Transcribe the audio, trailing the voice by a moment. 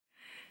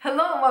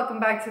Hello and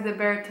welcome back to the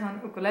Baritone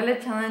Ukulele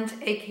Challenge,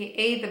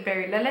 aka the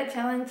Barilele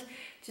Challenge.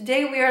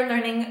 Today we are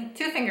learning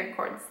two finger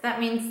chords. That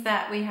means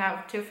that we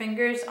have two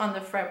fingers on the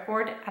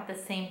fretboard at the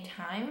same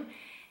time.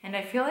 And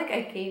I feel like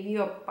I gave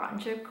you a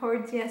bunch of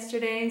chords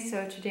yesterday,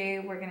 so today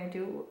we're gonna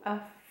do a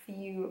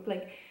few,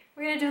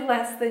 we're gonna do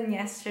less than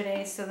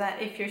yesterday so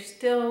that if you're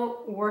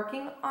still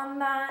working on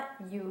that,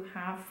 you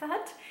have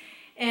that.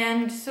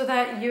 And so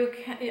that you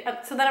can,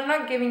 so that I'm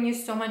not giving you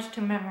so much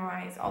to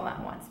memorize all at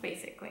once,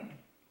 basically.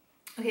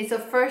 Okay, so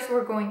first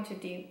we're going to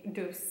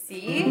do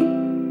C,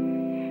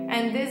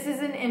 and this is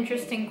an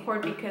interesting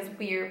chord because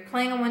we're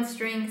playing on one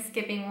string,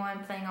 skipping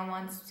one, playing on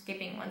one,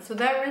 skipping one. So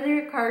that really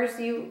requires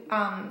you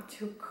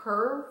to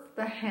curve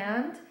the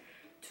hand,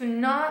 to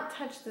not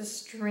touch the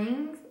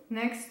strings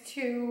next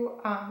to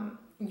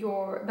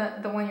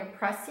the one you're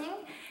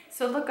pressing.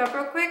 So look up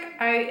real quick.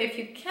 If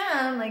you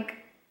can,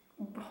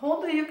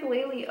 hold the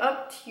ukulele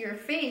up to your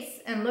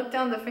face and look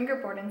down the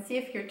fingerboard and see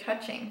if you're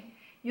touching.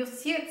 You'll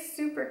see it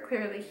super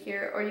clearly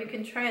here, or you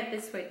can try it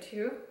this way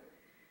too.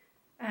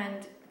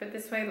 But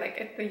this way,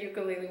 if the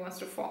ukulele wants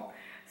to fall.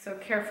 So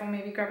careful,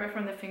 maybe grab it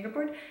from the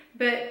fingerboard.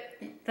 But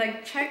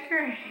check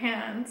your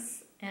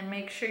hands and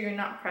make sure you're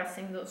not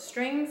pressing those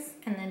strings,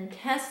 and then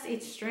test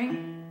each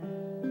string.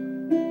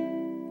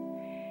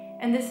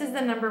 And this is the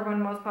 #1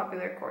 most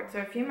popular chord. So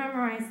if you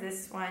memorize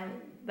this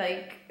one,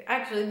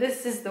 actually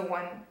this is the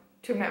one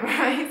to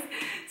memorize.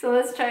 So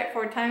let's try it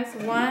 4 times.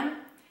 1,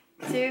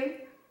 2,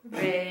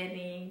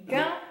 ready,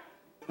 go.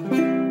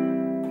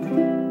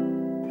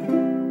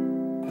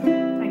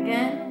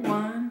 Again,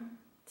 1,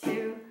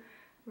 2,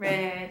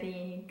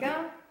 ready,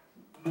 go.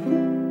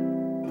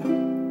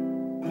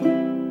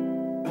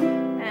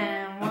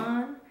 And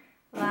one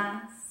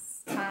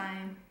last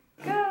time,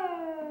 go.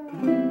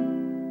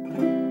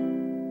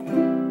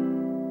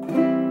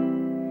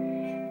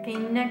 Okay,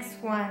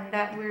 next one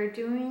that we're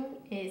doing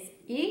is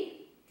E.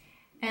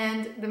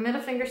 And the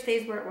middle finger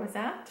stays where it was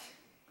at.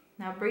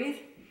 Now breathe.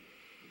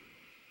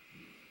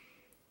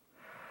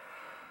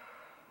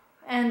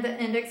 And the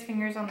index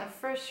finger's on the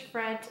first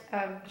fret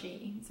of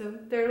G. So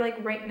they're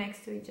right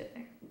next to each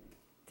other.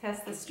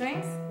 Test the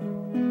strings.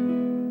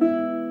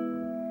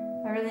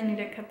 I really need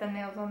to cut the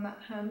nails on that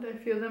hand. I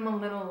feel them a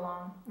little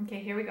long. Okay,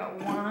 here we go.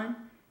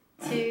 1,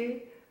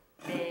 2,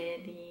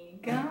 ready,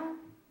 go.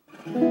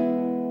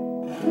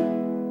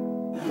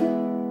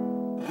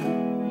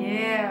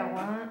 Yeah,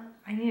 1.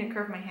 I need to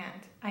curve my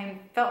hand. I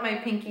felt my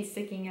pinky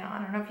sticking out. I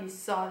don't know if you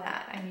saw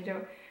that.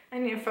 I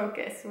need to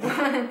focus.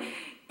 1,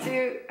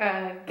 2,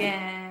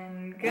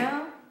 again,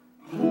 go.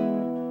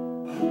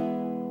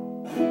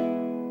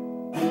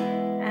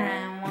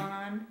 And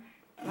one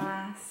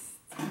last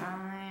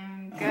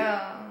time,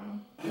 go.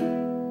 So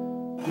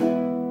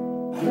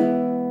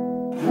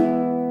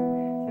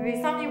if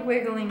you saw me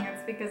wiggling,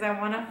 it's because I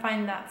want to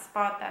find that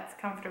spot that's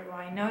comfortable.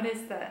 I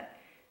noticed that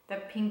the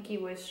pinky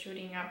was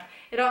shooting up.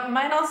 It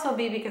might also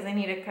be because I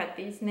need to cut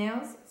these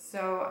nails,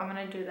 so I'm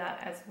gonna do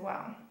that as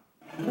well.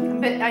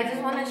 But I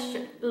just want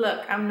to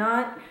look, I'm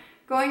not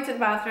going to the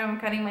bathroom,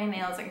 cutting my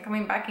nails, and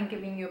coming back and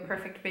giving you a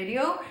perfect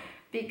video,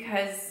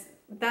 because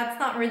that's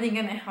not really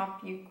gonna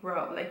help you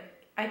grow.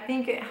 I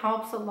think it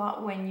helps a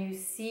lot when you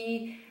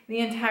see the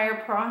entire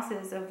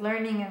process of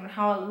learning and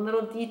how a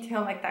little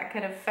detail like that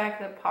could affect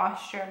the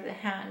posture of the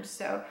hand.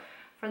 So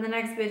for the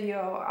next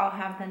video, I'll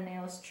have the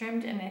nails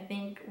trimmed, and I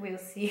think we'll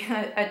see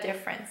a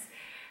difference.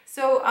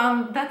 So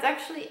that's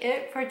actually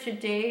it for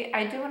today.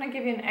 I do want to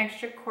give you an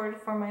extra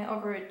chord for my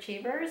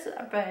overachievers,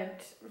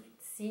 but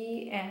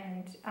C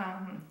and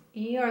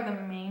E are the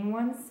main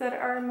ones that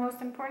are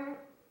most important.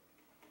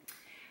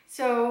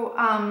 So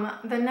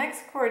the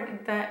next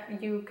chord that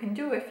you can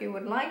do if you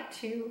would like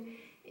to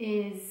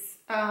is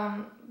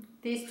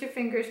these two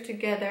fingers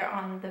together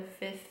on the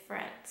 5th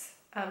fret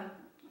of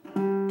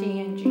D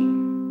and G.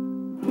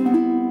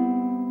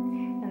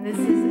 And this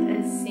is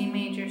a C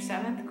major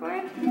 7th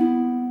chord.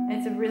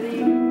 It's a really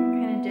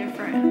kind of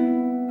different.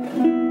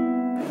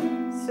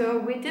 So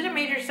we did a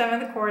major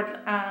 7th chord.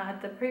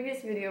 The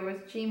previous video was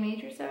G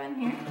major 7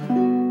 here.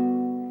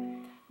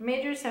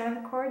 Major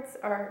 7th chords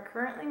are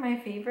currently my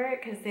favorite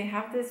because they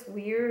have this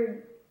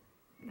weird,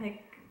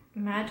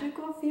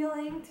 magical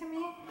feeling to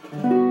me.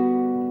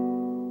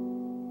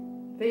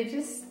 They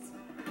just,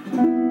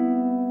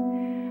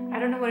 I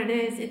don't know what it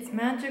is. It's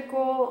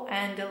magical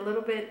and a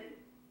little bit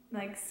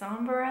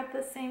somber at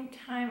the same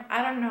time.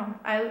 I don't know.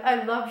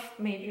 I love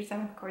major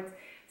 7th chords.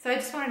 So I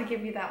just wanted to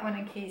give you that one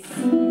in case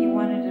you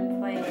wanted to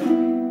play.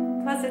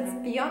 Plus it's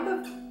beyond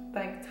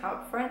the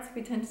top frets.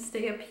 We tend to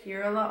stay up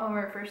here a lot when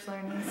we're first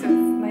learning. So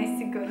it's nice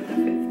to go to the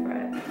 5th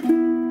fret.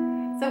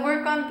 So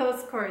work on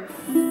those chords.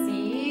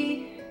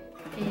 C,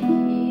 E,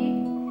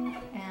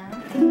 and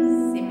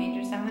C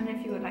major 7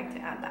 if you would like to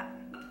add that.